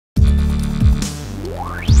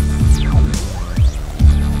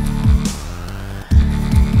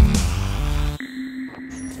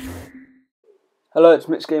Hello, it's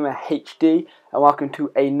MixGamer HD and welcome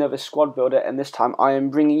to another squad builder, and this time I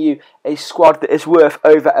am bringing you a squad that is worth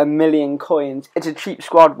over 1 million coins. It's a cheap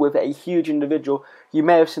squad with a huge individual. You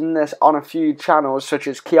may have seen this on a few channels such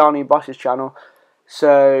as Keanuboss's channel,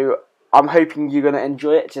 so I'm hoping you're going to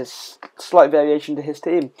enjoy it. It's a slight variation to his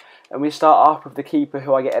team. And we start off with the keeper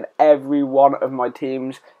who I get in every one of my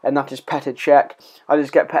teams, and that is Petr Cech. I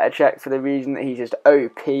just get Petr Cech for the reason that he's just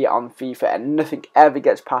OP on FIFA and nothing ever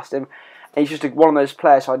gets past him. And he's just one of those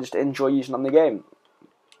players I just enjoy using on the game.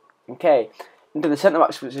 Okay, into the centre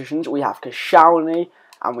backs positions we have Koscielny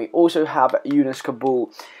and we also have Younes Kaboul.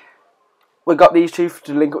 We got these two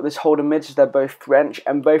to link up with this holding mid, as they're both French,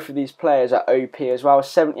 and both of these players are OP as well.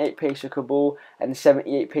 78 pace for Kaboul and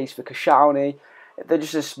 78 pace for Koscielny. They're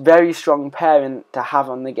just a very strong pairing to have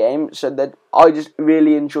on the game, so that I just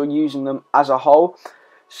really enjoy using them as a whole.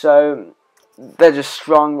 So they're just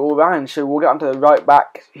strong all round. So we'll get on to the right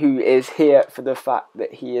back, who is here for the fact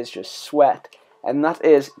that he is just sweat, and that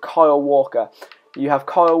is Kyle Walker. You have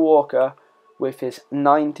Kyle Walker with his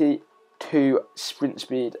 92 sprint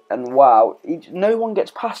speed, and wow, no one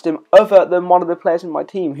gets past him other than one of the players in my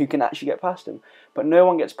team who can actually get past him. But no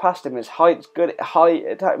one gets past him. His height's good, height,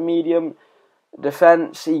 attack, medium,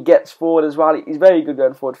 defense. He gets forward as well. He's very good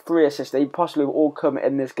going forward. 3 assists. They possibly will all come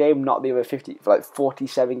in this game, not the other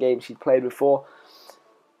 47 games he'd played before.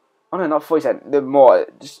 Oh no, not 47. The more.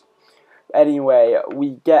 Anyway,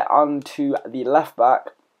 we get on to the left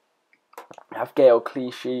back. We have Gaël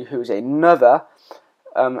Clichy, who's another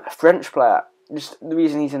French player. Just the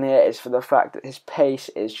reason he's in here is for the fact that his pace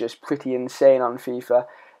is just pretty insane on FIFA,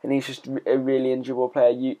 and he's just a really enjoyable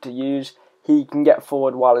player to use. He can get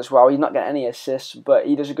forward well as well. He's not getting any assists, but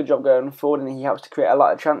he does a good job going forward, and he helps to create a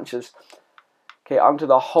lot of chances. Okay, on to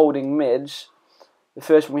the holding mids. The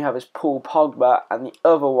first one we have is Paul Pogba, and the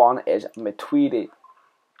other one is Matuidi.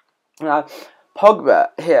 Now, Pogba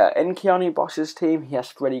here, in Keanuboss's team, he has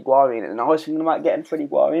Freddie Guarin, and I was thinking about getting Freddie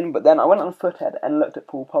Guarin, but then I went on Foothead and looked at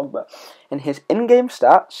Paul Pogba, and his in-game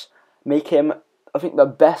stats make him, I think, the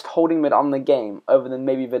best holding mid on the game, other than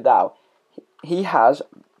maybe Vidal. He has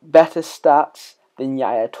better stats than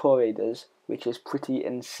Yaya Toure does, which is pretty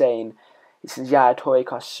insane. Since Yaya Toure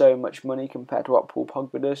costs so much money compared to what Paul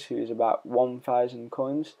Pogba does, who is about 1,000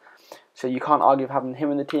 coins. So you can't argue with having him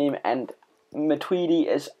in the team. And Matuidi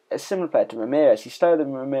is a similar player to Ramirez. He's slower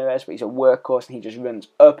than Ramirez, but he's a workhorse and he just runs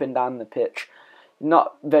up and down the pitch.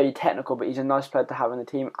 Not very technical, but he's a nice player to have in the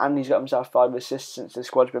team, and he's got himself 5 assists since the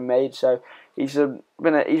squad's been made. So he's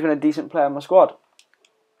been a decent player in my squad.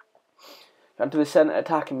 Onto the centre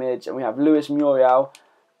attacking mids, and we have Luis Muriel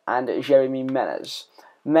and Jeremy Menez.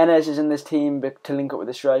 Menez is in this team to link up with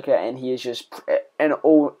the striker, and he is just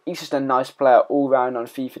he's just a nice player all round on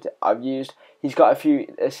FIFA I've used. He's got a few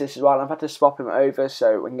assists as well, and I've had to swap him over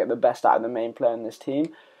so we can get the best out of the main player in this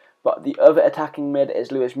team. But the other attacking mid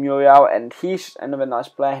is Luis Muriel, and he's another nice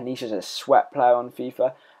player, and he's just a sweat player on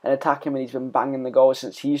FIFA. And attacking mid, he's been banging the goals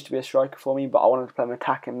since he used to be a striker for me, but I wanted to play him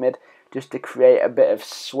attacking mid just to create a bit of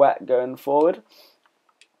sweat going forward.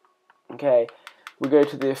 Okay, we go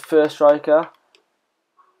to the first striker,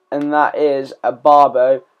 and that is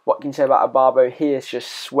Barbo. What can you say about Barbo? He is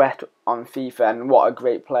just sweat on FIFA, and what a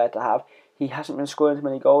great player to have. He hasn't been scoring too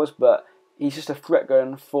many goals, but he's just a threat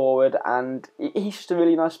going forward, and he's just a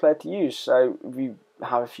really nice player to use. So if you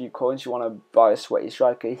have a few coins, you want to buy a sweaty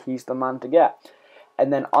striker, he's the man to get.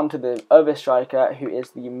 And then onto the other striker, who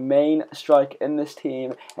is the main striker in this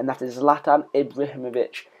team, and that is Zlatan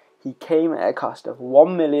Ibrahimovic. He came at a cost of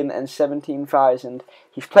 1,017,000.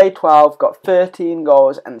 He's played 12, got 13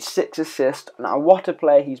 goals and 6 assists. Now, what a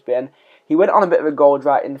player he's been. He went on a bit of a goal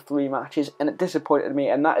drought in 3 matches, and it disappointed me,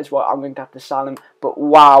 and that is why I'm going to have to sell him. But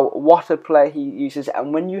wow, what a player he uses.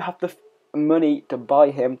 And when you have the money to buy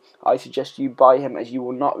him, I suggest you buy him, as you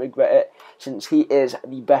will not regret it, since he is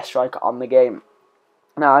the best striker on the game.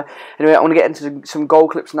 Now, anyway, I want to get into some goal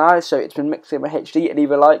clips now. So it's been MixGamer HD, and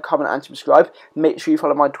leave a like, comment and subscribe. Make sure you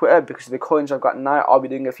follow my Twitter, because of the coins I've got now, I'll be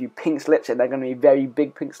doing a few pink slips, and they're going to be very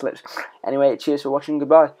big pink slips. Anyway, cheers for watching,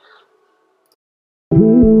 goodbye.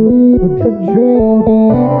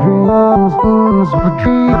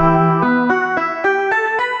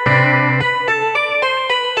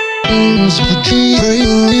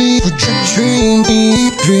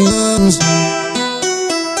 Dreams.